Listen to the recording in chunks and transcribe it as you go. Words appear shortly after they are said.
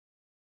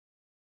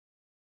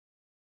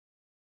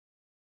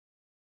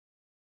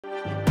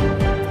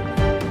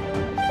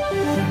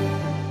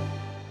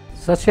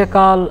सत श्री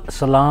अकाल,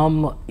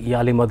 सलाम,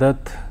 याली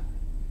मदद,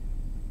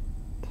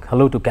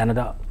 हेलो टू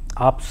कनाडा।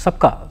 आप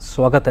सबका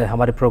स्वागत है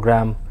हमारे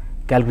प्रोग्राम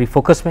कैलगरी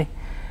फोकस में।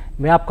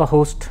 मैं आपका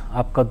होस्ट,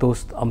 आपका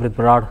दोस्त अमृत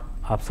बराड़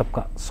आप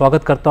सबका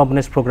स्वागत करता हूं अपने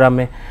इस प्रोग्राम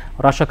में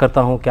और आशा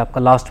करता हूं कि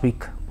आपका लास्ट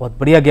वीक बहुत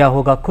बढ़िया गया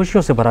होगा,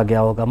 खुशियों से भरा गया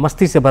होगा,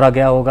 मस्ती से भरा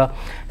गया होगा,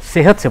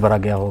 सेहत से भरा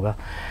गया होगा।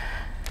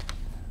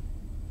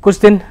 कुछ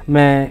दिन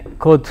मैं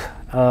खुद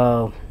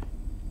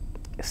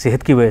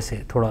सेहत की वजह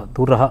से थोड़ा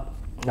दूर रहा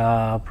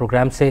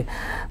प्रोग्राम से,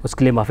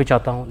 उसके लिए माफ़ी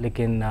चाहता हूं,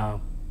 लेकिन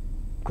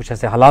कुछ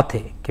ऐसे हालात थे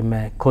कि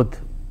मैं खुद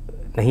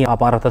नहीं आ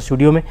पा रहा था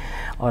स्टूडियो में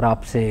और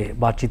आपसे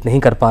बातचीत नहीं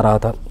कर पा रहा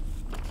था।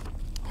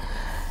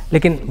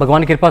 लेकिन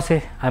भगवान की कृपा से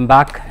I am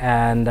back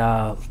and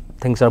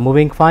things are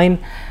moving fine.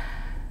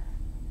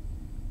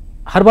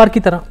 हर बार की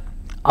तरह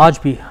आज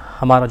भी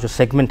हमारा जो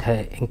सेगमेंट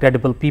है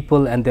incredible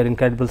people and there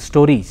incredible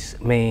stories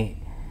में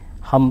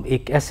हम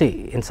एक ऐसे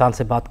इंसान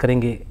से बात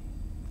करेंगे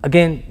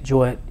अगेन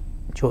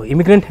जो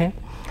इमिग्रेंट हैं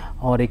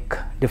और एक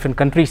डिफरेंट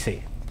कंट्री से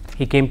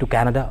ही केम टू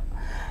कनाडा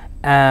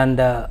एंड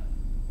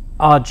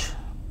आज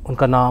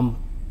उनका नाम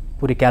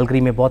पूरी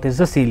कैलगरी में बहुत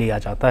इज्जत से लिया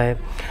जाता है।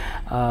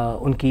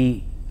 उनकी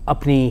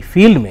अपनी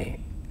फील्ड में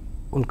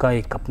उनका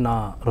एक अपना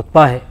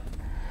रुतबा है,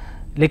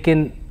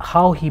 लेकिन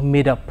how he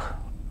made up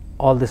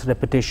all this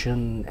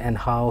reputation and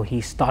how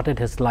he started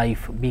his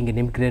life being an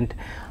immigrant,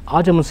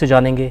 आज हम उनसे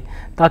जानेंगे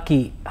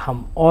ताकि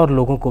हम और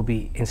लोगों को भी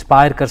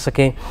इंस्पायर कर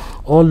सकें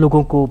और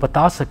लोगों को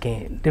बता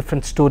सकें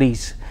different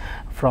stories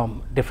from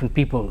different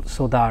people,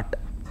 so that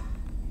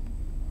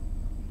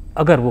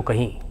अगर वो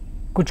कहीं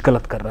कुछ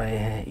गलत कर रहे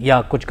हैं या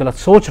कुछ गलत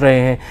सोच रहे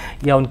हैं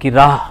या उनकी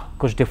राह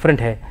कुछ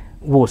डिफरेंट है,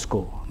 वो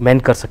उसको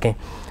मेंड कर सकें।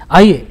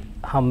 आइए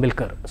हम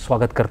मिलकर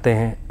स्वागत करते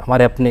हैं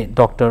हमारे अपने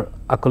डॉक्टर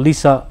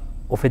अकोलिसा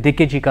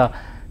उफोदिके जी का।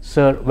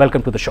 Sir, welcome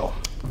to the show.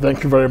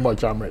 Thank you very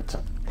much, Amrit.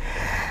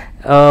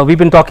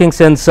 We've been talking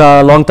since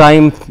a long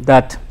time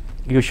that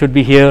you should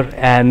be here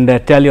and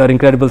tell your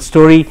incredible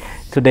story.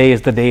 Today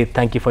is the day.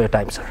 Thank you for your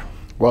time, sir.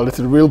 Well, it's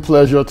a real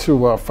pleasure to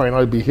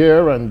finally be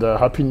here, and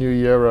Happy New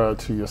Year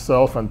to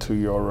yourself and to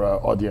your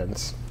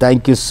audience.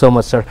 Thank you so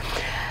much, sir.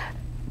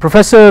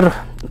 Professor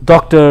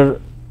Dr.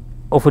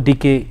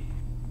 Akolisa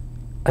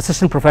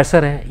assistant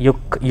professor हैं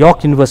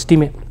York university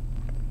में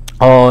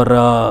और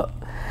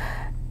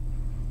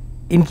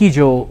इनकी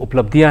जो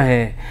उपलब्धियां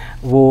हैं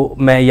वो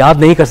मैं याद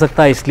नहीं कर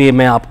सकता, इसलिए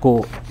मैं आपको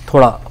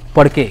थोड़ा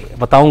पढ़ के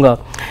बताऊंगा।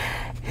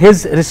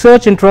 His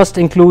research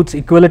interest includes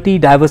equality,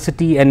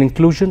 diversity and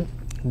inclusion,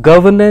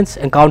 governance,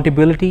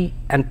 accountability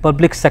and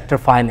public sector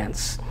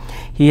finance.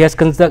 He has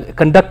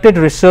conducted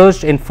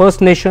research in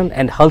First Nation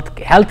and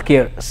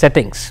healthcare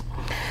settings.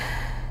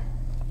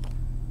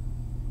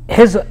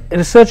 His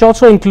research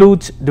also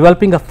includes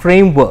developing a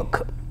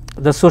framework,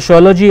 the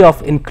sociology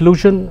of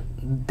inclusion,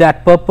 that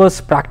purpose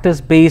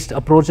practice based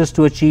approaches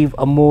to achieve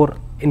a more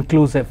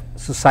inclusive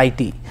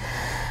society.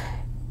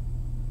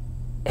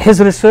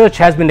 His research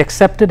has been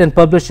accepted and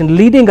published in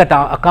leading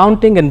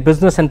accounting and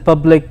business and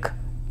public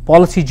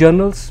policy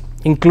journals,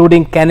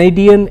 including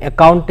Canadian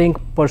Accounting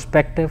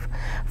Perspective,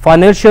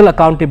 Financial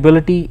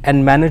Accountability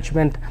and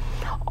Management,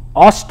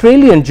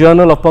 Australian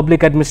Journal of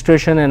Public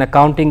Administration and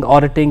Accounting,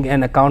 Auditing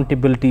and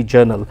Accountability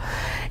Journal.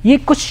 ये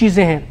कुछ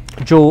चीज़ें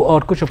हैं जो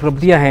और कुछ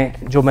उपलब्धियां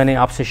हैं जो मैंने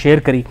आपसे शेयर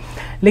करी,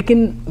 लेकिन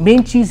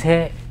मेन चीज़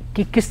है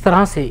कि किस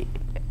तरह से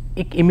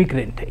एक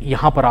इमिग्रेंट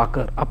यहाँ पर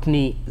आकर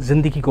अपनी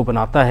ज़िंदगी को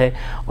बनाता है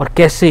और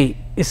कैसे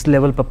इस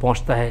लेवल पर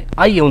पहुँचता है।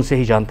 आइए उनसे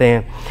ही जानते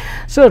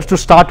हैं। Sir, to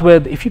start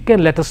with, if you can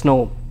let us know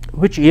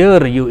which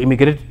year you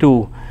immigrated to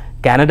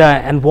Canada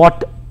and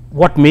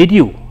what made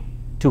you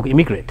to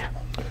immigrate?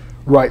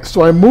 Right,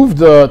 so I moved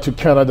to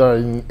Canada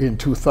in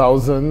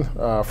 2000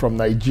 from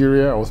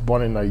Nigeria. I was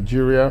born in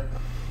Nigeria,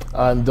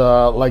 and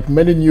like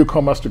many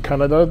newcomers to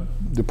Canada,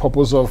 the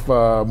purpose of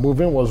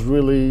moving was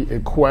really a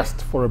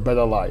quest for a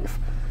better life.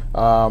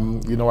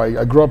 You know,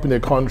 I grew up in a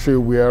country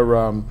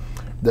where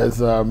there's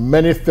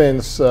many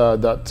things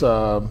that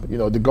you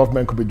know, the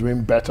government could be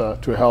doing better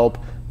to help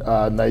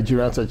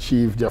Nigerians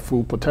achieve their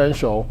full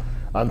potential.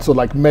 And so,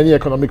 like many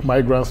economic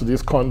migrants to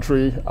this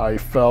country, I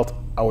felt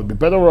I would be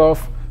better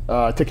off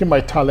taking my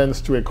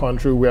talents to a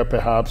country where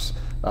perhaps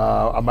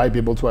I might be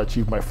able to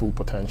achieve my full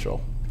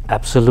potential.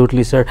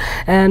 Absolutely, sir.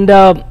 And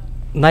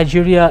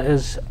Nigeria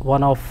is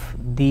one of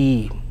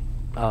the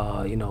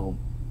you know,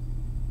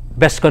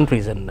 best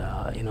countries in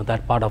you know,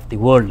 that part of the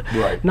world.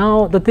 Right.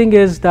 Now the thing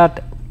is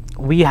that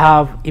we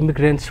have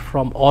immigrants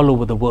from all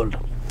over the world,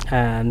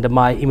 and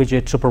my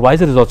immediate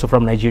supervisor is also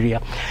from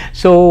Nigeria,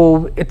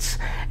 so it's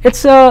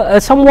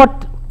a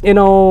somewhat, you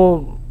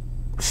know,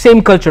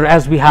 same culture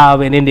as we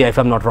have in India, if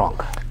I'm not wrong.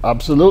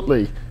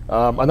 Absolutely.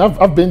 And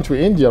I've been to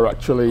India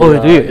actually. Oh,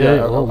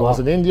 yeah, oh, I was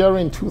in India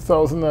in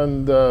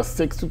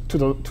 2006 to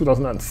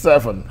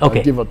 2007,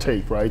 okay, give or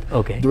take, right?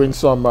 Okay. Doing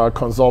some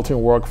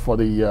consulting work for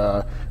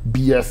the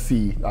BSC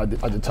at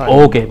the time,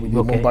 okay, the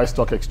okay, Mumbai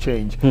Stock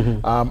Exchange.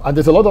 And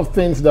there's a lot of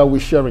things that we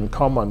share in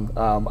common,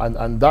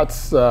 and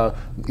that's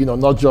you know,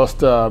 not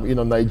just you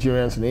know,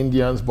 Nigerians and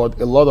Indians,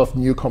 but a lot of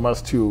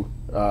newcomers to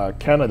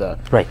Canada.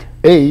 Right.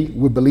 A,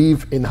 we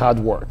believe in hard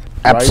work.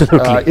 Absolutely.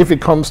 Right? If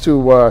it comes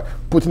to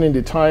putting in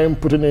the time,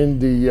 putting in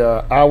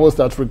the hours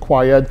that's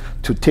required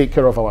to take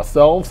care of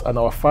ourselves and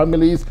our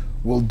families,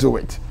 we'll do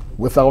it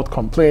without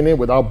complaining,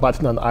 without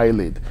batting an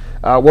eyelid.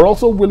 We're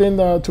also willing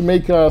to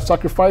make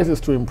sacrifices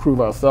to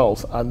improve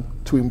ourselves and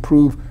to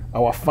improve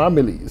our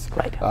families.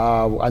 Right.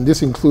 And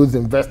this includes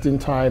investing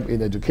time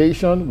in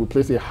education. We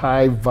place a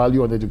high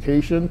value on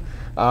education.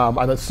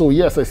 And so,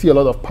 yes, I see a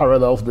lot of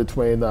parallels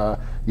between,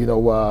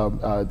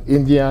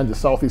 India and the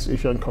Southeast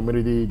Asian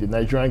community, the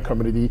Nigerian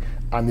community,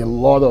 and a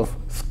lot of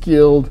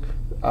skilled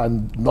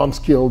and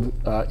non-skilled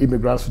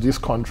immigrants to this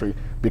country,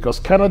 because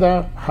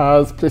Canada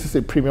places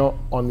a premium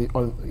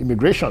on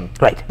immigration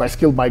by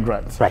skilled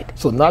migrants. Right.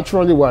 So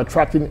naturally, we're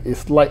attracting a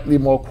slightly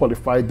more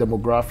qualified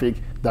demographic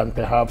than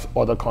perhaps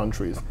other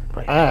countries.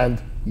 Right.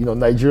 And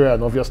Nigeria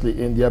and obviously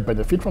India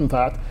benefit from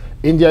that.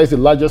 India is the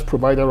largest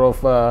provider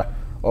of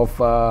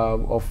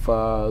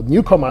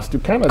newcomers to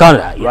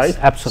Canada, yes, right?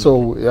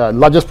 Absolutely. So,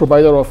 largest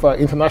provider of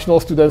international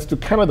students to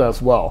Canada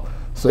as well.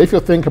 So, if you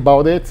think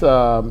about it,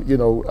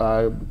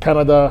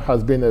 Canada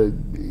has been a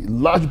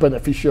large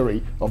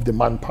beneficiary of the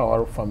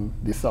manpower from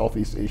the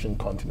Southeast Asian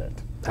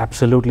continent.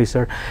 Absolutely,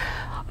 sir.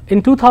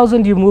 In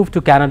 2000, you moved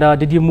to Canada.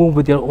 Did you move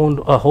with your own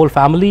whole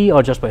family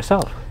or just by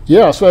yourself?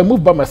 Yeah, so I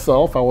moved by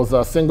myself. I was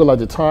single at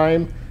the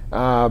time.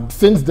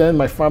 Since then,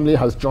 my family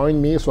has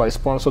joined me, so I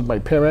sponsored my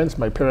parents.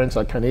 My parents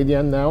are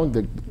Canadian now.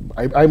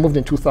 I moved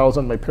in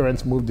 2000. My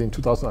parents moved in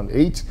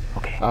 2008.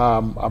 Okay.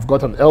 I've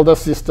got an elder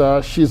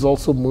sister. She's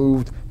also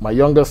moved. My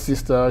younger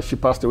sister, she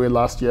passed away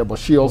last year, but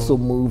she also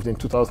moved in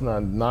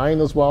 2009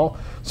 as well.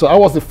 So I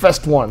was the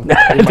first one in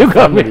my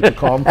family to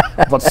come.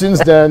 But since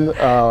then,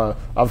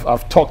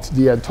 I've talked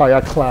the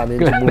entire clan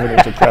into moving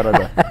into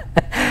Canada.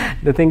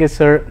 The thing is,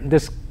 sir,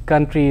 this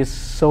country is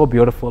so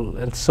beautiful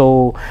and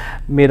so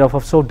made up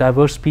of so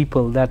diverse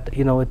people that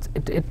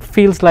it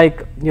feels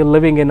like you're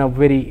living in a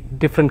very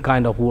different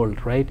kind of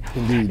world, right?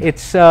 Indeed.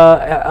 It's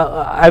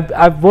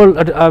I've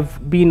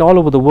been all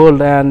over the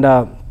world, and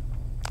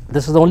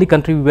this is the only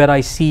country where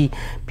I see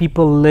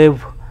people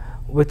live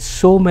with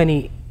so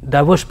many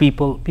diverse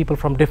people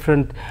from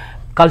different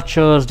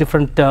cultures,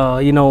 different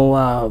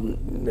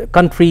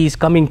countries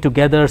coming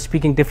together,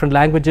 speaking different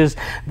languages.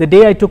 The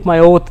day I took my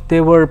oath,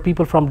 there were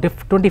people from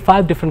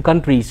 25 different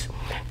countries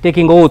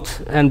taking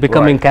oath and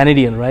becoming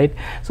Canadian, right?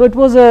 So it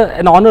was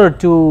an honor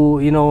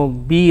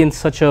to be at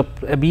such a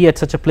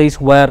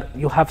place where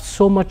you have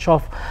so much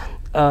of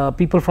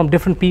people from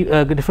different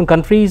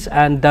countries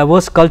and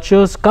diverse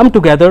cultures come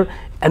together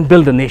and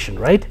build a nation,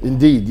 right?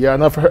 Indeed, yeah,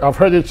 and I've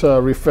heard it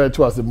referred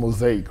to as the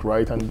mosaic,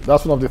 right? And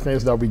that's one of the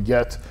things that we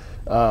get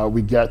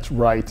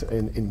right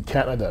in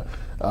Canada.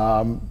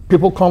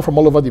 People come from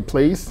all over the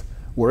place.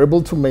 We're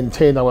able to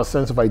maintain our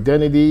sense of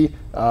identity,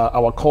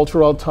 our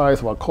cultural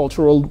ties, our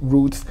cultural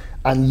roots,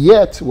 and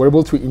yet we're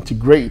able to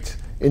integrate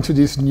into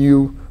this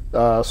new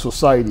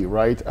society,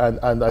 right?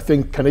 And I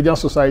think Canadian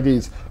society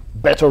is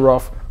better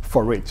off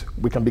for it.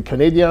 We can be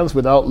Canadians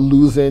without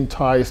losing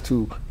ties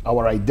to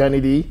our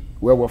identity,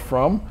 where we're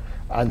from,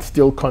 and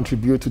still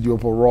contribute to the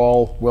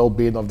overall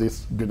well-being of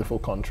this beautiful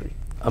country.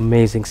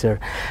 Amazing, sir.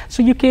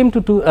 So you came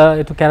to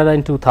Canada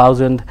in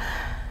 2000.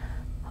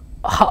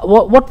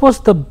 What was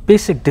the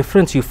basic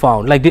difference you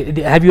found? Like,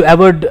 have you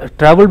ever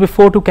traveled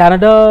before to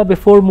Canada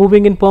before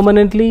moving in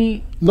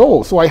permanently?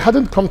 No, so I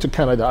hadn't come to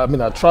Canada. I mean,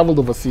 I traveled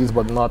overseas,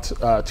 but not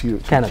to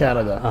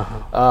Canada.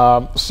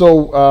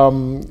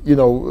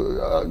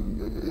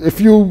 A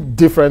few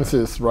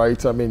differences,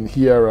 right? I mean,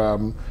 here,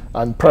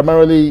 and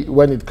primarily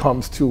when it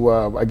comes to,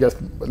 I guess,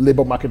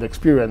 labor market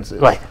experiences.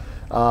 Right.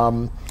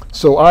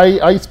 So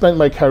I spent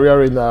my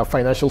career in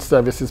financial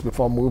services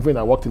before moving.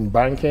 I worked in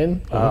banking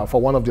for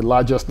one of the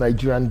largest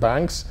Nigerian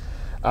banks.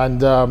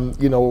 And,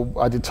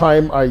 at the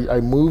time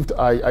I moved,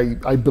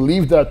 I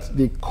believed that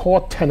the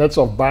core tenets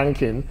of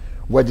banking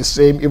were the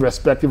same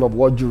irrespective of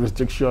what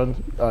jurisdiction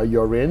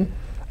you're in.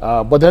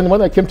 But then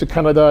when I came to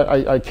Canada,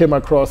 I came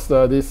across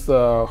this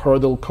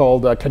hurdle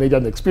called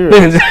Canadian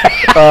experience.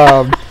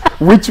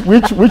 Which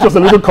was a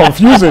little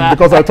confusing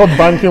because I thought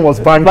banking was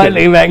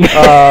banking.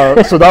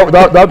 So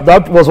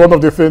that was one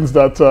of the things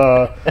that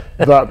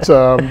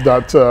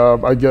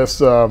I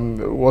guess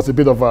was a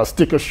bit of a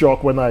sticker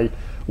shock when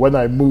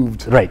I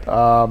moved. Right.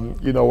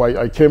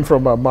 I came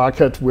from a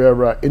market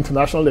where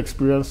international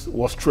experience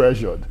was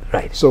treasured.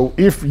 Right. So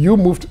if you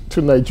moved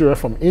to Nigeria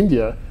from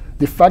India,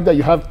 the fact that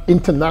you have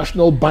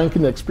international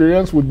banking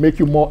experience would make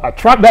you more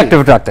attractive.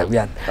 Attractive,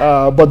 yeah.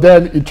 But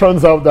then it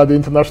turns out that the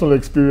international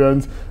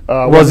experience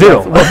was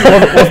zero. Was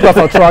not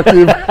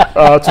attractive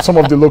to some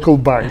of the local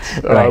banks.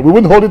 Right. We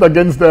wouldn't hold it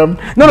against them.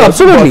 No,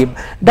 absolutely.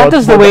 That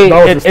is the way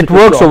it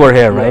works over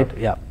here, right?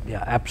 Yeah.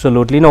 Yeah,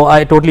 absolutely. No,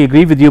 I totally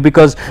agree with you,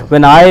 because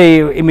when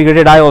I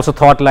immigrated, I also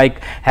thought like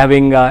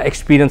having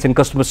experience in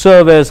customer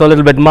service, or a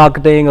little bit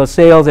marketing or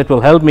sales, it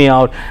will help me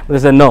out. But they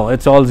said, no,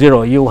 it's all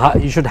zero. You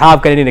should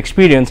have Canadian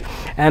experience,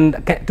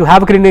 and to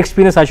have a Canadian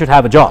experience, I should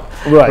have a job,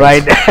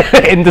 right?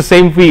 In the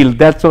same field.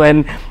 That's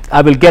when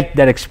I will get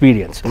that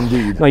experience.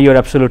 Indeed. No, you're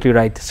absolutely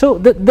right. So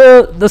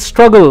the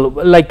struggle,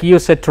 like you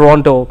said,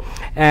 Toronto,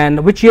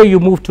 and which year you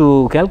moved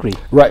to Calgary?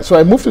 Right. So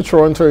I moved to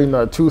Toronto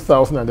in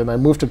 2000, and then I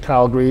moved to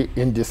Calgary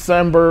in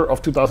December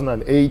of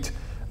 2008.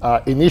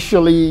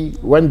 Initially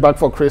went back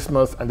for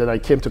Christmas, and then I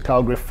came to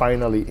Calgary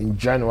finally in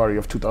January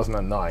of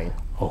 2009.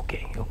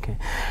 Okay.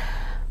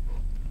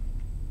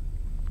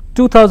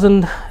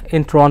 2000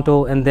 in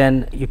Toronto, and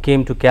then you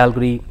came to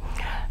Calgary.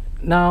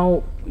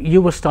 Now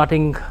you were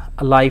starting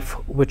a life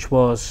which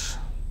was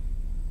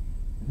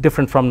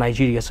different from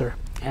Nigeria, sir,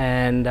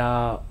 and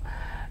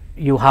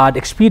you had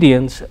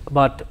experience,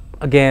 but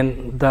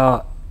again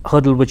the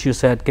hurdle which you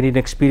said Canadian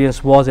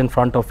experience was in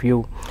front of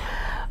you.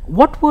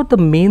 What were the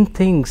main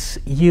things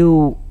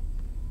you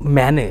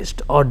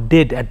managed or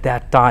did at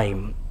that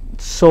time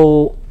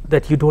so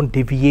that you don't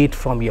deviate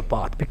from your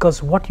path?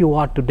 Because what you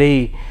are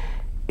today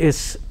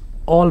is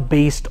all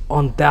based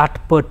on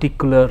that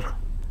particular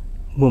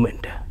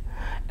moment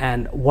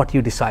and what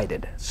you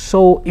decided.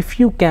 So if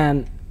you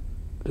can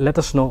let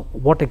us know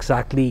what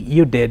exactly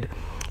you did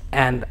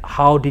and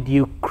how did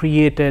you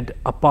created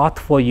a path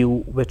for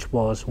you which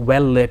was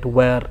well lit,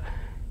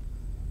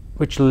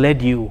 which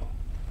led you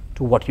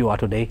to what you are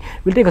today.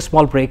 We'll take a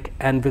small break,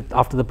 and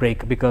after the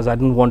break, because I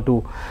don't want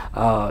to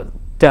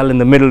tell in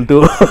the middle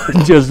to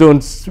just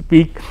don't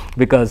speak,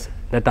 because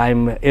the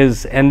time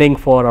is ending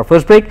for our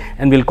first break,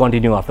 and we'll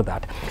continue after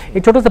that.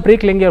 एक छोटा सा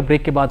break लेंगे और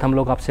break के बाद हम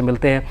लोग आपसे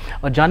मिलते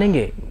हैं और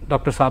जानेंगे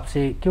डॉक्टर साहब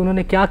से कि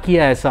उन्होंने क्या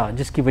किया ऐसा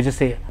जिसकी वजह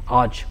से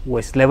आज वो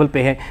इस लेवल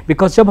पे हैं.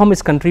 बिकॉज जब हम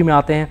इस कंट्री में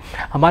आते हैं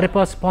हमारे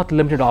पास बहुत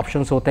लिमिटेड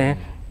ऑप्शंस होते हैं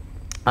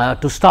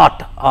to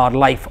start our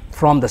life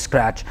from the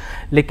scratch,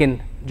 लेकिन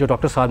जो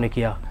डॉक्टर साहब ने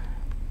किया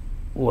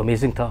वो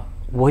अमेजिंग था.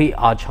 वही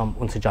आज हम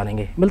उनसे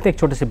जानेंगे. मिलते हैं एक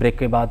छोटे से ब्रेक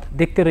के बाद.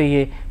 देखते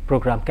रहिए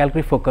programme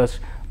Calgary focus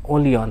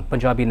only on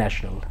Punjabi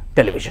national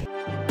television.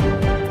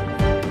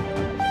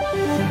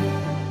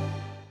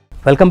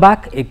 Welcome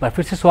back. एक बार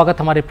फिर से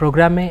स्वागत हमारे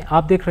प्रोग्राम में.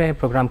 आप देख रहे हैं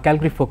programme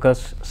Calgary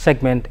focus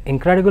segment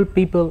incredible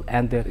people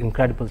and there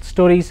incredible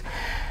stories.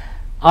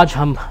 आज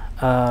हम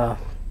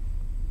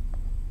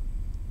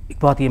एक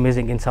बहुत ही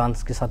अमेजिंग इंसान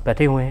के साथ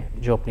बैठे हुए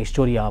हैं जो अपनी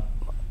स्टोरी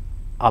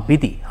आप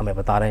बीती हमें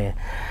बता रहे हैं.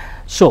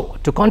 So,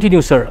 to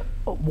continue, sir,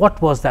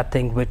 what was that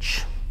thing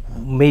which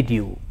made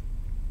you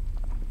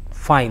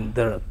find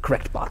the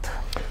correct path?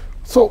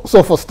 So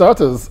for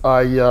starters,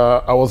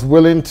 I was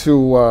willing to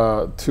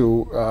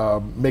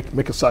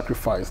make a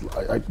sacrifice.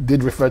 I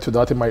did refer to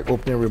that in my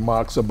opening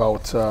remarks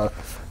about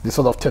the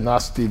sort of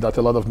tenacity that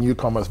a lot of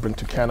newcomers bring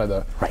to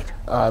Canada. Right.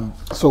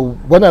 So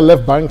when I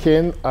left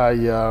banking,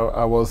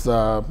 I was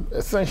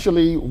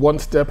essentially one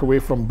step away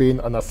from being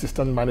an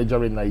assistant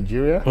manager in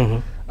Nigeria.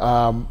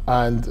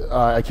 And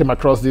I came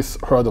across this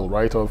hurdle,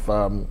 right,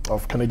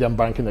 of Canadian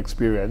banking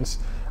experience.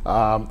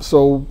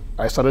 So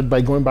I started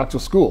by going back to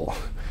school.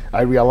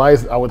 I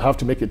realized I would have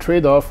to make a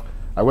trade-off.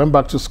 I went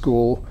back to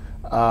school,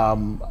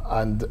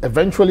 and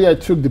eventually I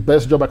took the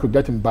best job I could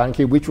get in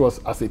banking, which was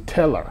as a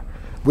teller,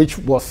 which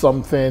was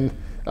something,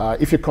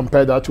 if you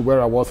compare that to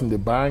where I was in the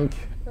bank,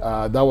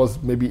 that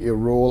was maybe a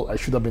role I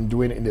should have been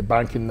doing in the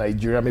bank in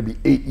Nigeria maybe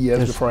 8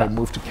 years before I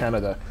moved to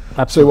Canada.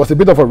 Absolutely. So it was a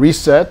bit of a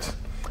reset.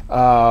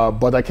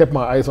 But I kept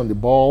my eyes on the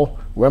ball,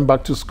 went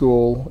back to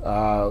school,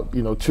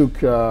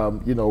 took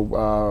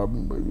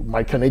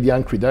my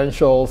Canadian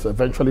credentials,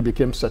 eventually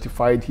became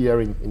certified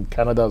here in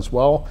Canada as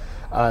well.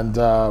 And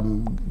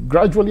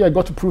gradually I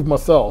got to prove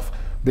myself,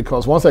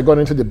 because once I got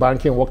into the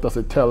banking, worked as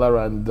a teller,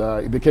 and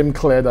it became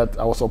clear that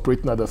I was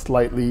operating at a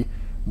slightly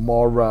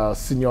more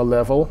senior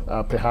level,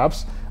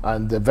 perhaps,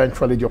 and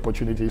eventually the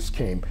opportunities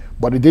came.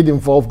 But it did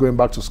involve going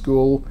back to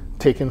school,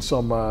 taking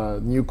some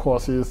new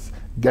courses,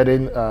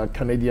 getting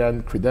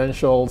Canadian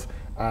credentials,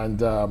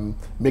 and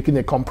making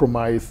a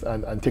compromise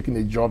and taking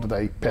a job that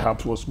I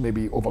perhaps was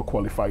maybe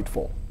overqualified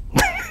for.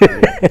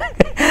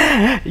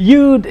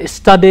 You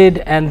studied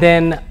and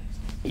then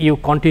you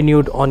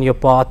continued on your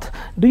path.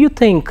 Do you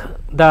think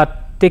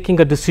that taking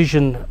a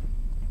decision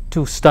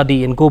to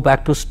study and go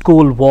back to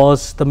school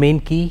was the main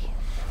key?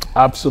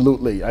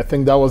 Absolutely. I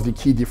think that was the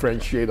key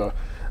differentiator.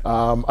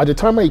 At the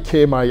time I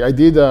came, I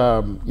did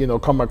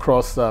come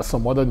across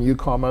some other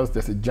newcomers.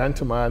 There's a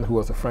gentleman who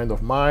was a friend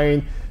of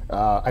mine.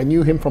 I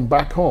knew him from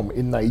back home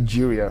in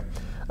Nigeria,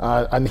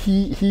 and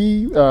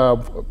he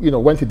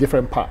went a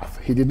different path.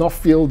 He did not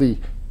feel the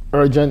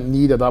urgent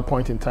need at that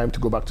point in time to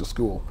go back to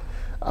school.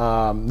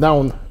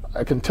 Now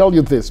I can tell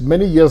you this: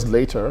 many years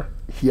later,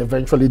 he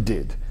eventually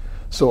did.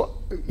 So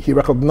he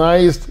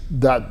recognized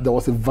that there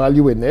was a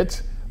value in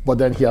it, but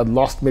then he had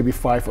lost maybe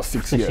 5 or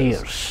 6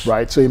 years.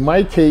 Right? So in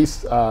my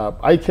case,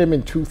 I came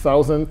in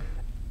 2000.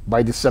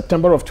 By the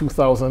September of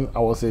 2000, I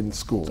was in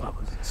school.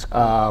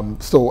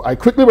 So I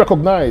quickly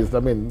recognized,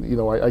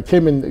 I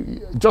came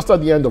in just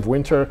at the end of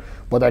winter,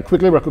 but I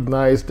quickly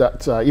recognized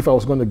that if I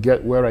was going to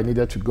get where I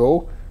needed to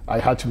go, I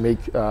had to make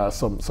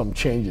some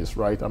changes,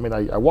 right?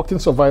 I worked in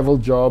survival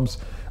jobs.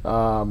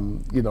 I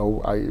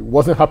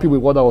wasn't happy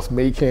with what I was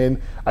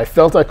making. I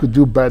felt I could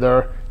do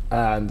better.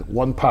 And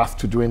one path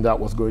to doing that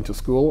was going to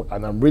school.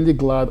 And I'm really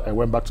glad I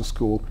went back to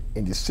school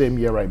in the same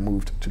year I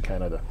moved to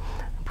Canada.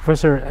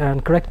 Professor,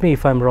 and correct me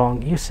if I'm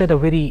wrong, you said a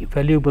very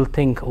valuable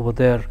thing over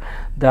there,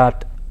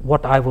 that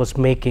what I was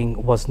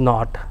making was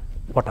not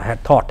what I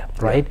had thought,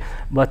 right? Yeah.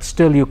 But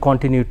still you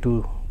continued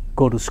to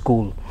go to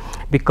school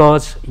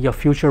because your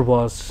future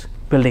was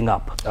building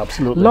up.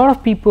 Absolutely. A lot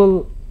of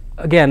people,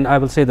 again, I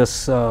will say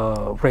this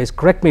phrase,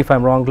 correct me if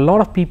I'm wrong, a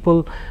lot of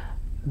people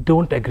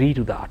don't agree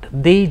to that.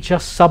 They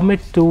just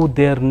submit to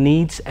their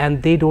needs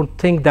and they don't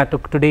think that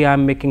today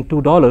I'm making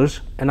 $2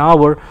 an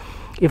hour.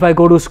 If I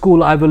go to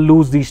school, I will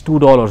lose these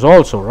 $2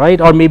 also,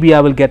 right? Or maybe I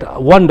will get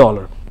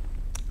 $1.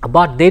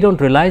 But they don't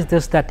realize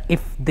this, that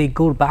if they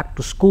go back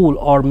to school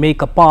or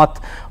make a path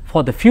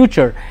for the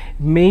future,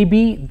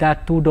 maybe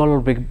that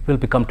 $2 will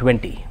become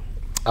 20.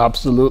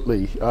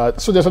 Absolutely.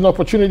 So there's an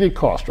opportunity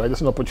cost, right?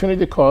 There's an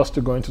opportunity cost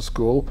to going to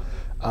school.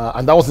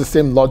 And that was the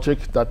same logic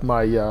that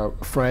my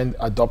friend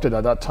adopted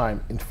at that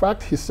time. In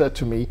fact, he said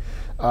to me,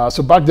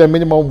 so back then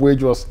minimum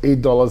wage was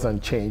 $8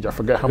 and change. I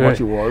forget how much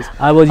it was.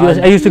 I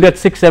used to get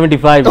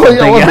 $6.75. Oh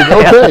yeah,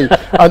 okay.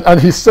 and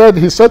he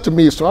said to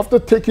me, so after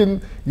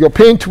taking, you're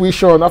paying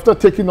tuition, after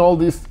taking all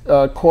these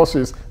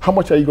courses, how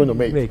much are you going to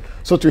make?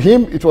 So to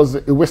him, it was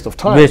a waste of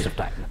time. Waste of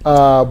time.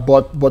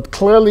 But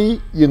clearly,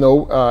 you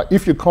know,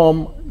 if you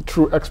come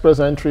through express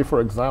entry,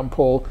 for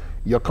example,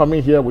 you're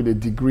coming here with a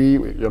degree,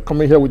 you're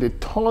coming here with a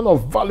ton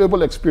of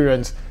valuable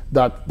experience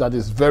that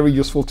is very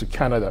useful to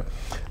Canada.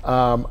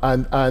 That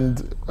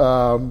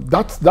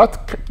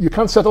you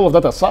can't set all of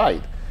that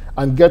aside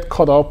and get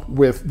caught up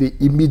with the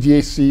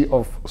immediacy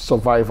of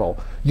survival.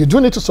 You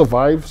do need to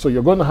survive, so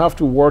you're going to have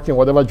to work in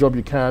whatever job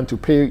you can to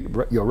pay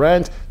your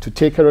rent, to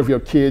take care of your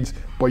kids,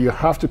 but you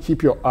have to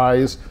keep your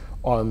eyes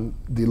on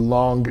the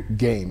long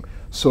game.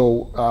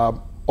 So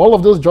all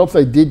of those jobs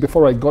I did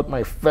before I got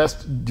the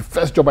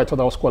first job I thought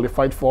I was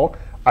qualified for,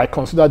 I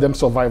consider them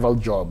survival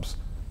jobs.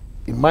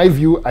 In my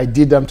view, I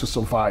did them to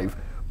survive.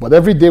 But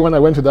every day when I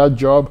went to that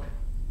job,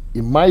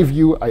 in my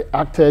view, I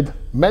acted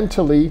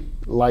mentally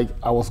like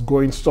I was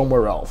going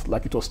somewhere else,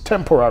 like it was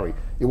temporary.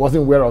 It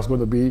wasn't where I was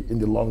going to be in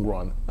the long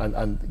run.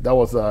 And that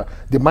was, the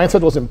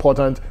mindset was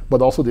important,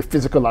 but also the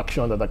physical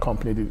action that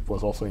accompanied it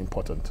was also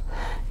important.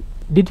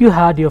 Did you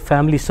have your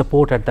family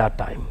support at that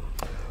time?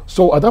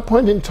 So at that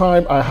point in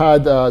time, I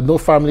had no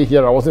family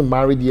here. I wasn't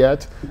married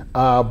yet,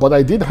 but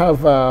I did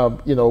have,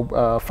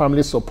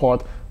 family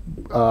support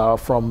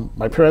from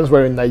my parents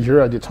were in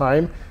Nigeria at the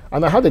time,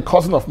 and I had a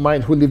cousin of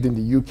mine who lived in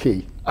the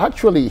UK.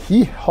 Actually,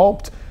 he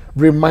helped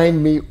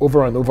remind me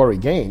over and over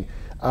again,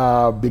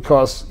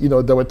 because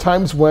there were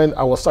times when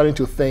I was starting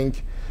to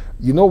think,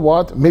 you know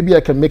what, maybe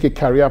I can make a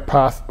career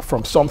path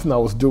from something I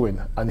was doing,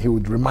 and he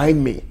would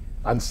remind me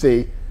and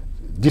say,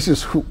 this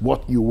is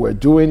what you were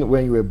doing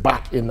when you were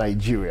back in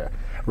Nigeria,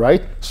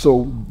 right?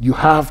 So you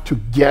have to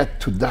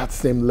get to that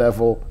same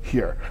level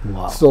here.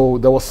 Wow. So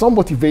there was some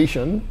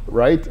motivation,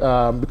 right?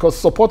 Because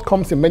support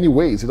comes in many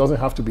ways. It doesn't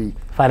have to be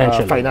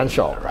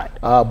financial. Right.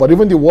 But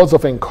even the words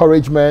of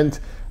encouragement,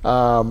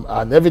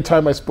 and every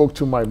time I spoke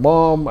to my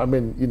mom, I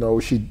mean,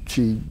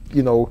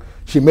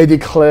 she made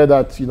it clear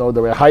that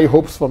there were high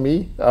hopes for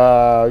me.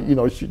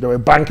 They were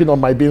banking on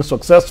my being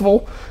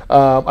successful,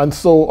 and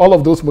so all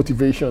of those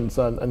motivations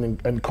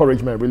and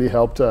encouragement really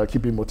helped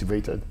keep me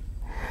motivated.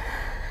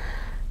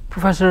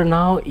 Professor,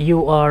 now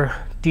you are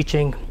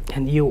teaching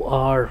and you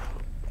are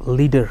a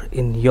leader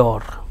in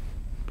your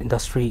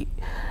industry.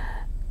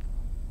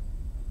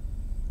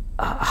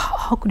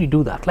 How could you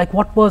do that? Like,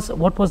 what was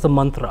the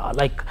mantra?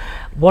 Like,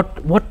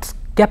 what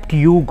kept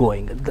you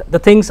going? The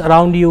things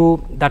around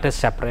you, that is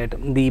separate.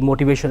 The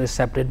motivation is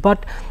separate.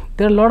 But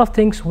there are a lot of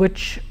things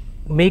which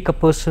make a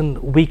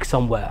person weak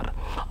somewhere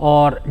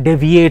or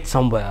deviate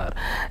somewhere.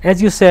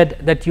 As you said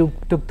that you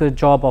took the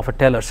job of a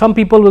teller. Some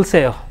people will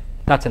say, oh,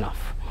 that's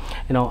enough.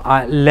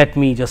 Let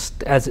me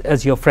just,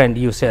 as your friend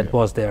you said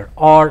was there,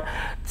 or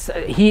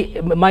he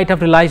might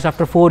have realized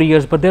after 4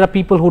 years, but there are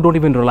people who don't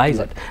even realize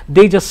it.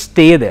 They just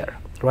stay there,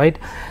 right?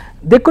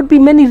 There could be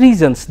many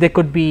reasons. There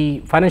could be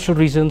financial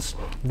reasons.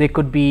 There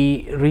could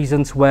be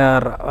reasons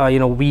where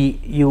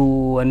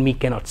you and me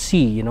cannot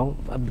see.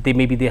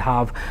 Maybe they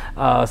have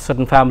a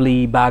certain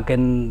family back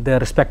in their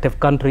respective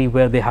country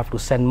where they have to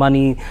send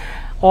money,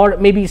 or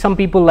maybe some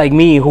people like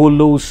me who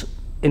lose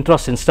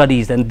interest in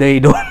studies and they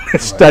don't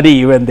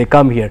study when they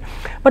come here.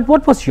 But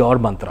what was your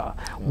mantra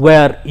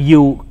where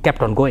you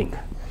kept on going?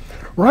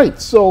 Right.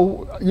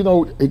 So,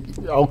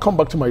 I'll come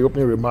back to my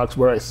opening remarks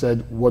where I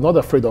said we're not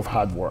afraid of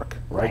hard work,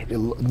 right?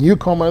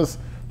 Newcomers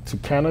to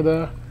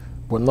Canada,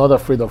 we're not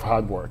afraid of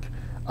hard work.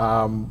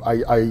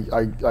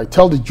 I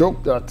tell the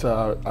joke that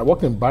I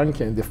worked in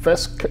banking. The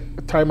first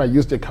time I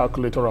used a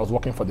calculator, I was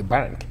working for the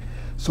bank.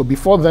 So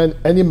before then,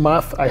 any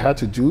math I had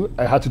to do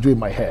in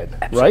my head,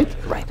 Absolutely.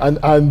 Right?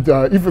 And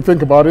if you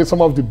think about it, some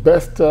of the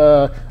best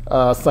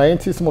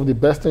scientists, some of the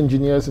best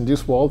engineers in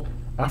this world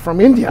are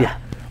from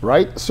India,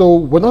 right? So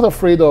we're not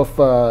afraid of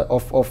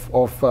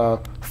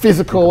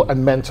physical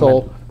and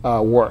mental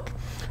work.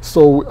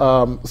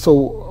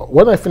 So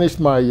when I finished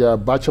my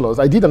bachelor's,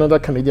 I did another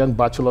Canadian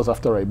bachelor's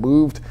after I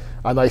moved,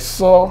 and I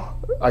saw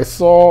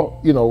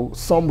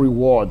some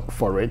reward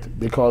for it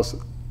because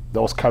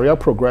there was career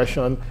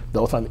progression,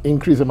 there was an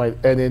increase in my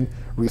earning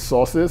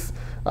resources,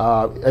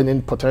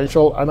 earning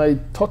potential, and I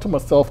thought to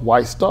myself,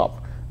 why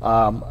stop?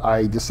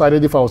 I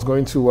decided if I was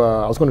going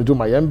to do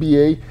my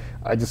MBA.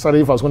 I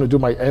decided if I was going to do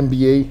my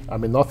MBA,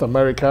 I'm in North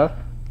America,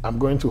 I'm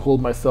going to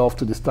hold myself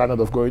to the standard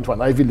of going to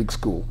an Ivy League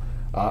school.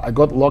 I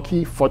got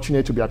lucky,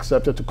 fortunate to be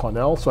accepted to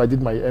Cornell, so I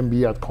did my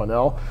MBA at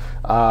Cornell.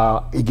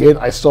 Again,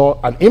 I saw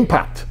an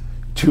impact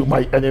to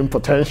my earning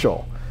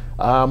potential.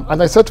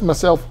 And I said to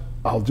myself,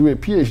 I'll do a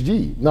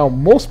PhD. Now,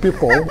 most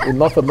people in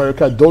North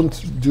America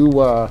don't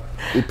do a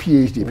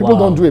PhD. People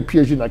don't do a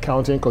PhD in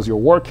accounting because you're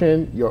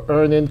working, you're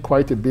earning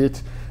quite a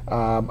bit.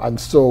 And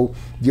so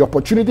the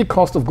opportunity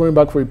cost of going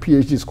back for a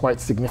PhD is quite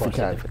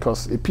significant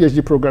because a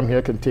PhD program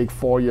here can take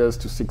 4 years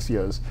to 6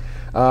 years.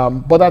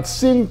 But I'd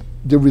seen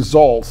the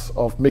results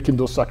of making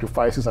those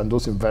sacrifices and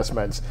those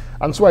investments.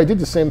 And so I did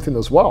the same thing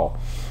as well.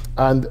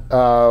 And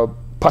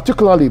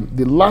particularly,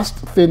 the last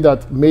thing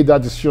that made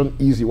that decision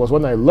easy was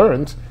when I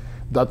learned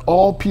that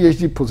all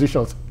PhD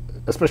positions,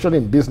 especially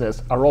in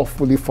business, are all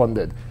fully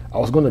funded. I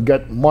was going to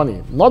get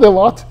money. Not a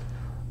lot,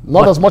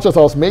 not as much as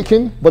I was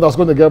making, but I was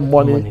going to get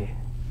money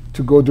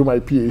to go do my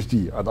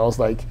PhD. And I was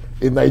like,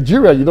 in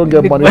Nigeria, you don't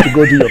get money to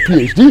go do your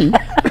PhD.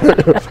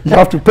 You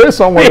have to pay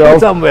someone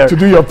else to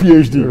do your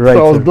PhD. Right,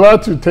 so I was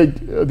glad to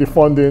take the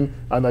funding,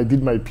 and I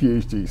did my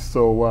PhD.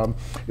 So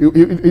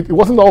it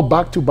wasn't all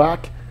back to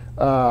back.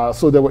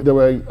 So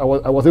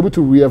I was able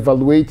to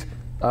reevaluate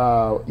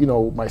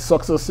my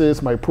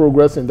successes, my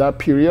progress in that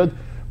period.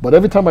 But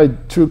every time I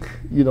took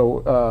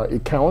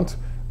account,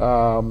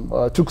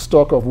 took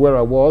stock of where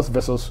I was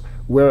versus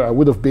where I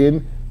would have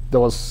been, there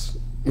was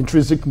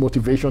intrinsic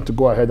motivation to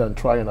go ahead and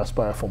try and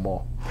aspire for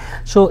more.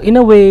 So in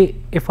a way,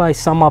 if I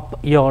sum up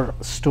your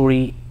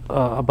story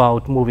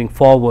about moving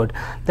forward,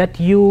 that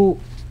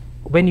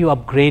when you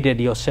upgraded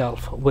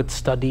yourself with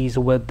studies,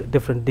 with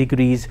different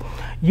degrees,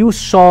 you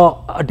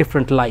saw a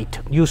different light,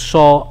 you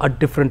saw a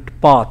different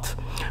path,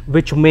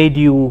 which made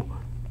you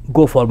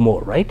go for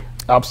more, right?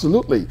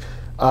 Absolutely.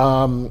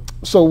 And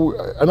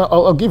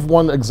I'll give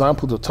one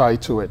example to tie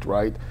to it,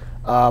 right?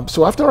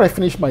 So after I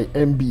finished my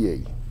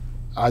MBA,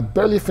 I'd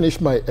barely finished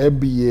my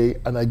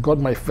MBA, and I got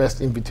my first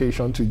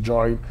invitation to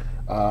join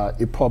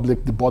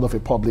the board of a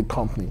public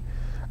company.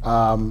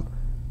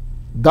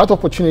 That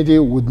opportunity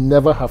would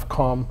never have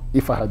come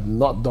if I had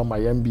not done my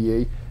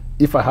MBA,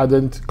 if I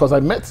hadn't, because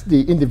I met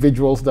the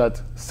individuals that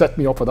set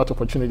me up for that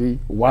opportunity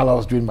while I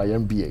was doing my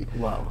MBA.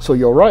 Wow. So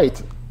you're right.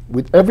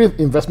 With every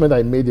investment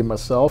I made in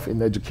myself,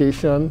 in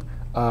education,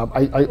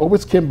 I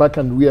always came back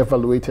and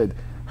reevaluated,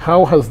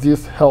 how has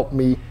this helped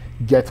me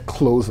get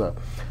closer?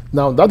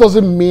 Now, that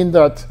doesn't mean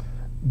that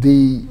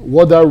the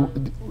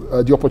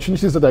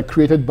opportunities that are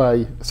created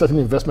by certain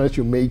investments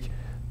you make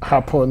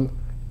happen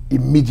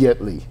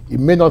immediately.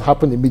 It may not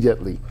happen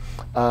immediately.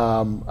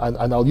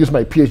 And I'll use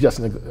my PhD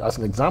as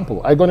an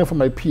example. I got in for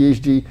my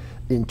PhD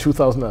in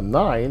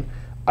 2009.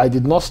 I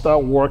did not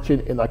start working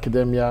in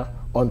academia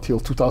until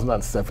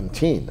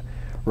 2017,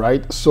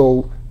 right?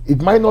 So it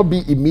might not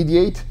be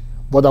immediate,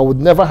 but I would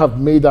never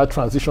have made that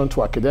transition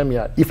to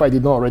academia if I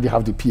did not already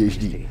have the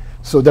PhD.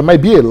 So there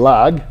might be a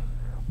lag,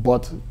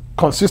 but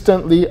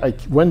consistently I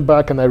went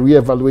back and I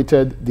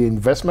reevaluated the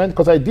investment,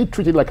 because I did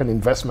treat it like an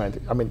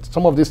investment. I mean,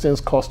 some of these things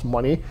cost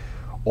money,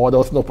 or there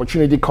was an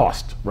opportunity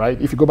cost, right?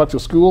 If you go back to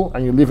school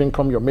and you leave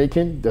income you're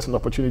making, there's an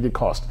opportunity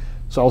cost.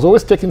 So I was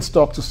always taking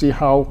stock to see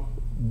how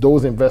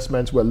those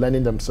investments were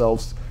lending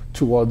themselves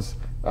towards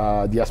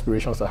the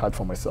aspirations I had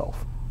for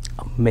myself.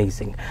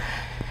 Amazing.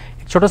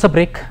 छोटा सा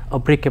break, और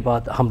break के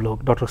बाद हम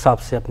लोग doctor साहब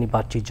से अपनी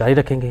बातचीत जारी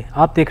रखेंगे।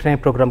 आप देख रहे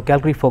हैं programme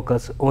Calgary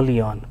focus only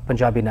on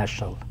Punjabi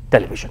national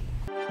television.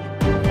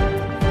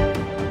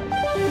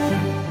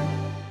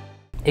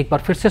 एक बार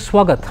फिर से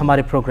स्वागत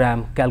हमारे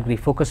प्रोग्राम कैलगरी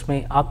फोकस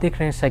में। आप देख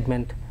रहे हैं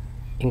segment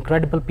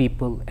incredible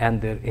people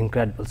and there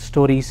incredible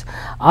stories.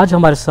 आज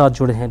हमारे साथ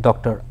जुड़े हैं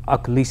डॉक्टर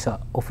अकलीसा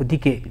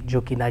उफुदीके,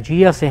 जो कि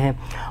नाइजीरिया से हैं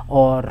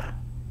और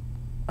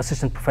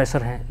असिस्टेंट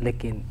प्रोफेसर हैं,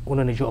 लेकिन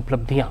उन्होंने जो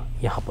उपलब्धियां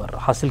यहाँ पर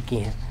हासिल की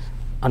हैं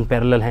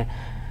अनपैरेलल हैं।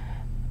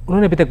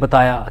 उन्होंने अभी तक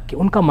बताया कि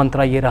उनका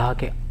मंत्रा ये रहा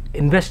कि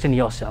invest in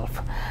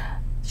yourself,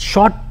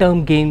 short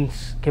term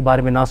gains के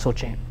बारे में ना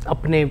सोचें,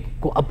 अपने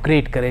को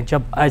अपग्रेड करें।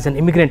 जब एज एन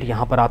इमिग्रेंट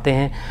यहाँ पर आते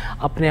हैं,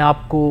 अपने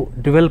आप को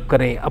डेवलप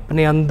करें,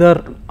 अपने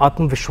अंदर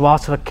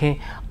आत्मविश्वास रखें,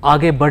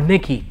 आगे बढ़ने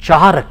की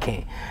चाह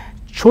रखें।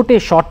 छोटे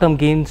शॉर्ट टर्म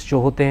गेन्स जो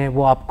होते हैं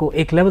वो आपको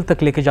एक लेवल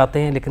तक लेके जाते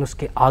हैं, लेकिन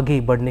उसके आगे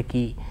बढ़ने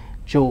की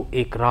जो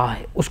एक राह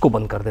है उसको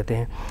बंद कर देते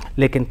हैं।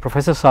 लेकिन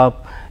प्रोफेसर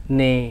साहब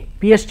ने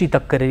पीएचडी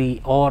तक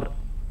करी और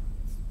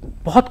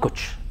बहुत कुछ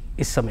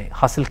इस समय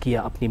हासिल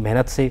किया अपनी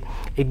मेहनत से।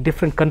 एक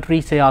डिफरेंट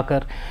कंट्री से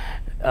आकर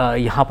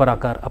यहाँ पर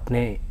आकर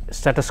अपने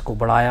स्टेटस को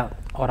बढ़ाया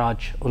और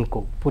आज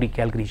उनको पूरी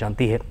कैलगरी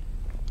जानती है।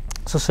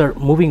 So sir,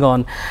 moving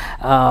on,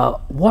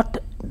 what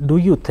do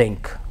you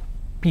think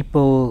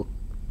people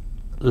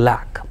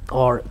lack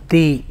और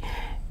दे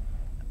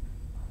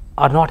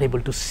are not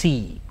able to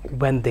see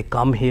when they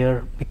come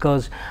here?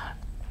 Because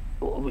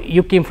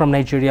you came from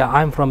Nigeria,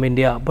 I'm from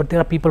India, but there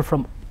are people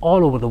from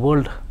all over the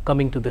world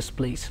coming to this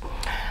place.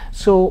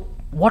 So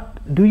what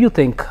do you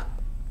think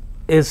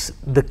is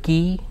the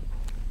key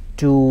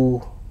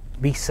to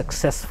be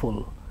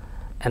successful?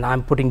 And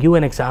I'm putting you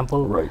an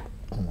example, Right.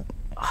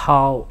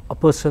 how a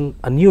person,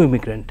 a new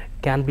immigrant,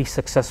 can be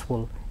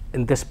successful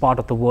in this part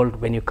of the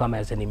world when you come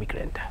as an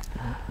immigrant.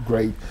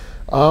 Great.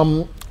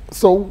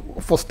 So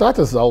for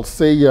starters, I'll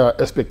say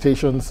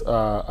expectations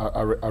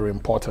are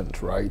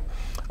important, right?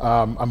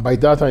 And by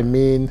that I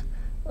mean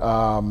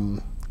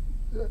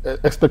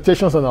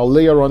expectations, and I'll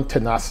layer on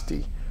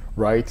tenacity,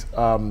 right?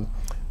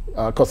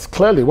 Because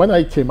clearly when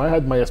I came, I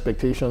had my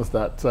expectations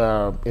that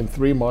in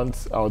 3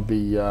 months I would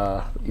be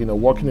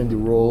working in the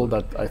role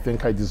that I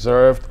think I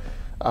deserved.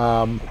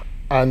 And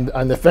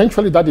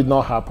eventually that did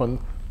not happen,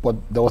 but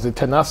there was a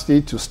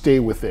tenacity to stay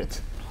with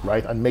it,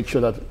 right, and make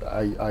sure that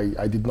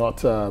I did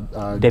not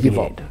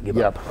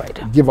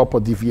give up or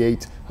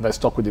deviate, and I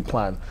stuck with the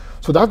plan.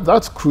 So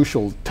that's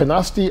crucial.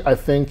 Tenacity, I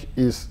think,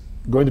 is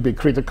going to be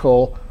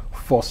critical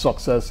for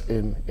success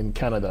in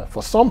Canada.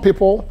 For some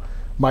people,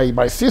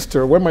 my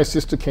sister, when my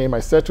sister came,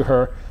 I said to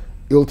her,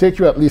 it will take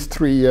you at least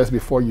 3 years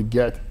before you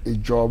get a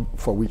job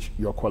for which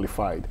you're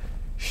qualified.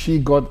 She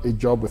got a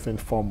job within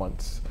 4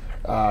 months.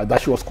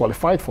 That she was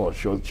qualified for.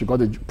 She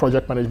got a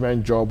project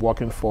management job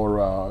working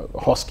for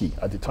Husky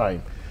at the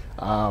time.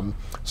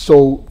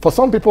 So for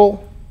some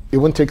people, it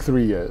won't take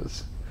 3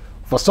 years.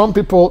 For some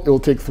people, it will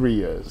take 3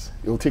 years.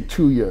 It will take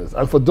 2 years.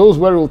 And for those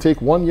where it will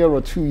take 1 year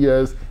or 2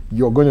 years,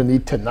 you're going to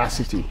need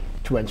tenacity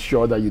to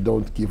ensure that you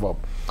don't give up.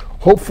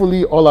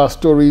 Hopefully, all our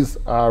stories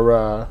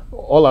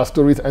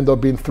end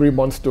up being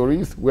 3-month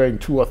stories, where in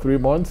 2 or 3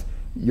 months,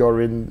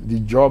 you're in the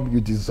job you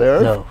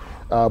deserve. No.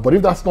 But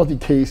if that's not the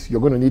case,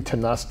 you're going to need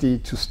tenacity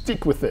to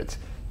stick with it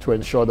to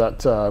ensure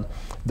that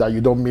that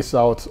you don't miss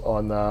out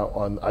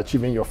on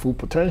achieving your full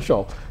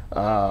potential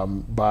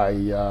by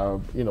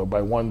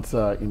one's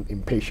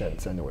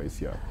impatience.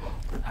 Anyways, yeah.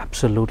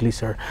 Absolutely,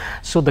 sir.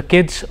 So the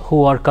kids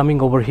who are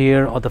coming over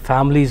here, or the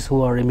families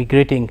who are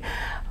immigrating,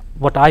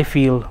 what I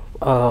feel,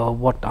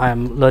 what I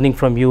am learning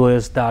from you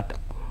is that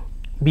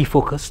be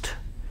focused,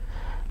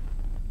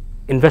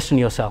 invest in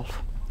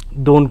yourself,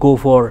 don't go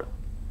for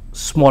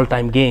small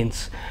time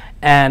gains,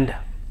 and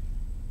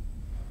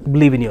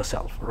believe in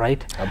yourself,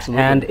 right?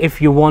 Absolutely. And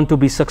if you want to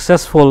be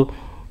successful,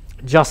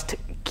 just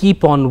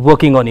keep on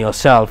working on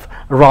yourself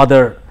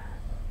rather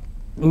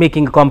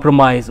making a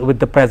compromise with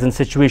the present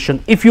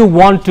situation if you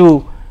want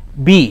to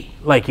be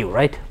like you,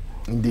 right?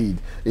 Indeed,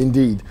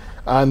 indeed.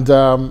 And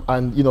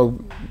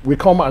we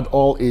come at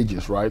all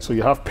ages, right? So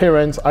you have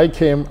parents. I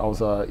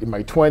was in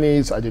my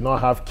 20s. I did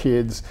not have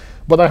kids,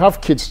 but I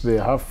have kids today.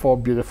 I have 4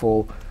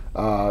 beautiful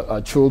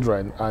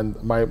children, and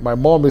my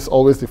mom is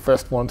always the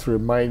first one to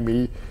remind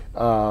me,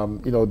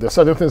 there's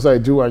certain things I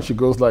do, and she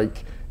goes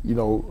like,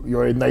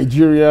 you're a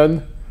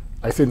Nigerian,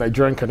 I say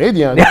Nigerian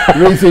Canadian,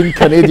 raising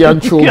Canadian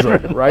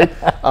children, right?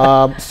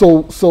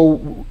 So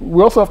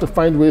we also have to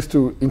find ways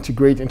to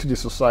integrate into the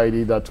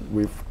society that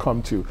we've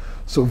come to.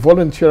 So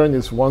volunteering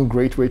is one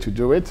great way to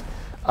do it.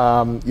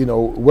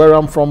 Where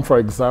I'm from, for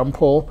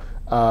example,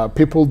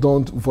 people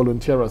don't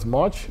volunteer as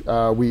much.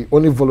 We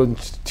only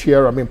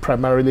volunteer,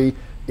 primarily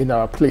in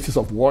our places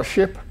of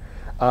worship.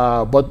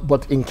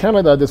 But in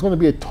Canada, there's going to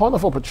be a ton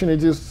of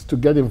opportunities to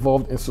get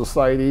involved in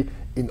society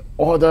in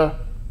other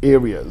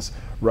areas,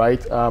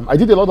 right? I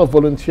did a lot of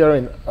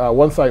volunteering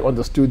once I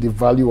understood the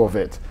value of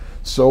it.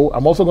 So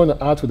I'm also going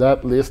to add to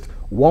that list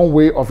one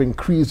way of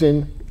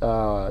increasing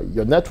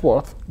your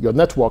network,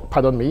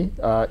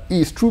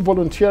 is through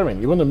volunteering.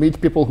 You're going to meet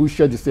people who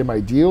share the same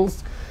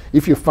ideals.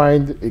 If you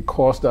find a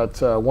cause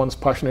that one's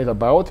passionate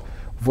about,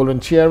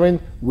 volunteering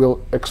will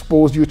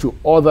expose you to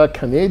other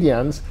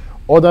Canadians,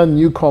 other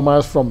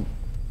newcomers from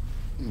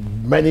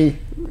many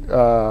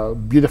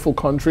beautiful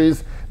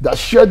countries that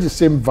share the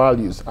same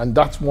values, and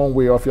that's one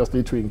way,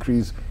 obviously, to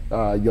increase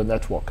your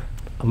network.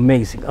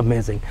 Amazing,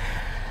 amazing.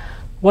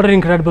 What an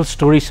incredible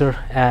story, sir,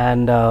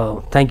 and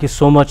thank you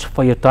so much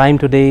for your time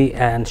today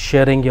and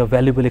sharing your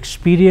valuable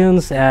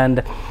experience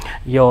and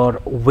your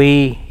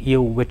way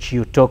which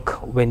you took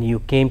when you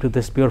came to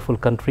this beautiful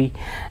country.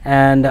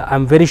 And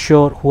I'm very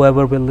sure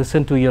whoever will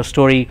listen to your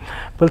story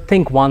will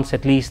think once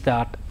at least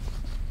that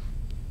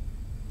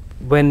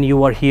when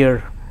you are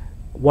here,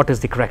 what is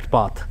the correct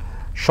path,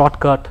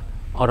 shortcut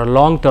or a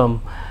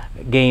long-term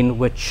gain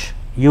which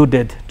you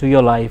did to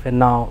your life, and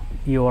now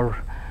you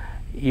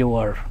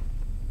are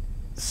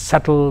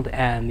settled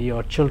and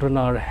your children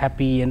are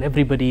happy and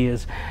everybody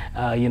is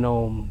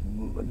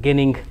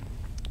gaining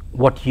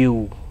what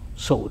you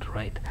sowed,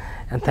 right?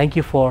 And thank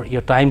you for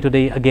your time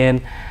today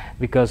again,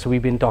 because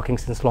we've been talking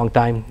since long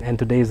time, and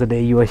today is the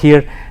day you are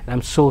here. And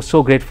I'm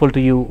so grateful to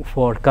you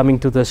for coming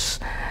to this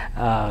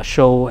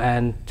show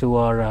and to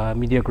our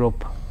media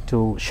group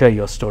to share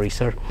your story,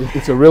 sir.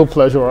 It's a real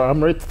pleasure,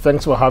 Amrit.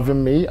 Thanks for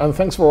having me, and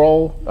thanks for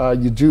all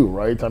you do,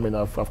 right? I mean,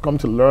 I've come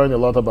to learn a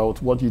lot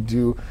about what you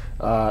do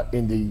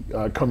in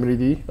the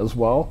community as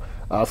well.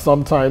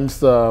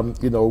 Sometimes,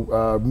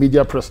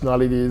 media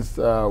personalities,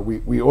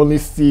 we only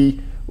see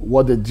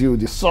what they do,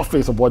 the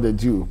surface of what they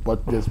do,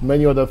 but there's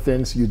many other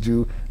things you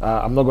do.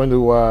 I'm not going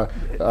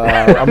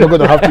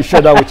to have to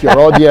share that with your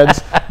audience,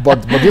 but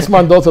this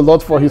man does a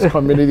lot for his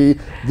community.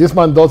 This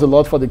man does a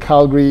lot for the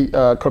Calgary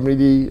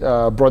community,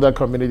 broader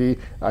community.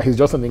 He's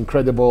just an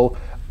incredible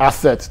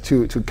asset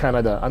to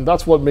Canada, and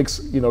that's what makes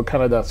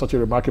Canada such a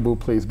remarkable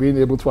place, being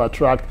able to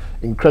attract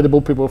incredible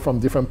people from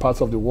different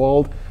parts of the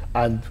world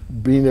and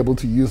being able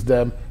to use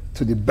them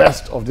to the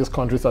best of this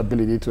country's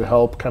ability to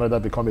help Canada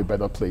become a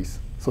better place.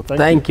 So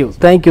thank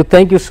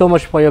you so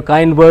much for your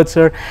kind words,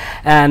 sir.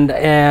 And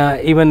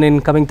even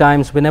in coming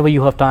times, whenever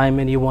you have time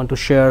and you want to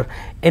share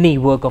any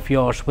work of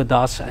yours with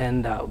us,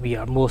 and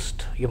you're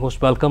most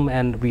welcome,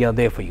 and we are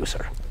there for you,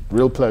 sir.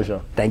 Real pleasure.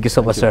 Thank you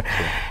so much, sir.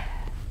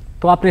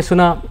 तो आपने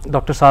सुना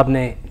doctor साहब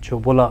ने जो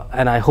बोला,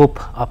 and I hope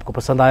आपको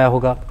पसंद आया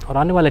होगा, और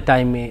आने वाले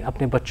टाइम में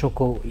अपने बच्चों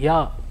को या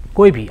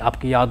कोई भी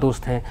आपके यार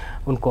दोस्त हैं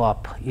उनको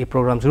आप ये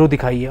प्रोग्राम ज़रूर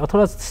दिखाइए और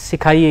थोड़ा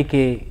सिखाइए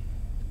कि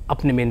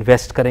अपने में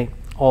इन्वेस्ट करें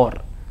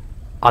और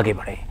आगे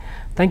बढ़ें।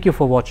 Thank you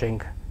for watching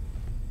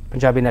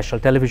Punjabi national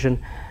television,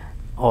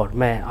 और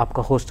मैं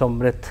आपका होस्ट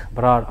अमृत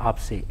बरार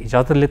आपसे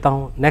इजाज़त लेता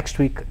हूँ। नेक्स्ट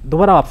वीक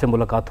दोबारा आपसे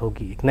मुलाकात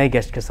होगी एक नए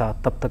गेस्ट के साथ।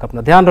 तब तक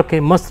अपना ध्यान रखें,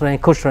 मस्त रहें,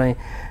 खुश रहें।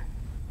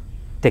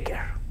 Take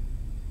care.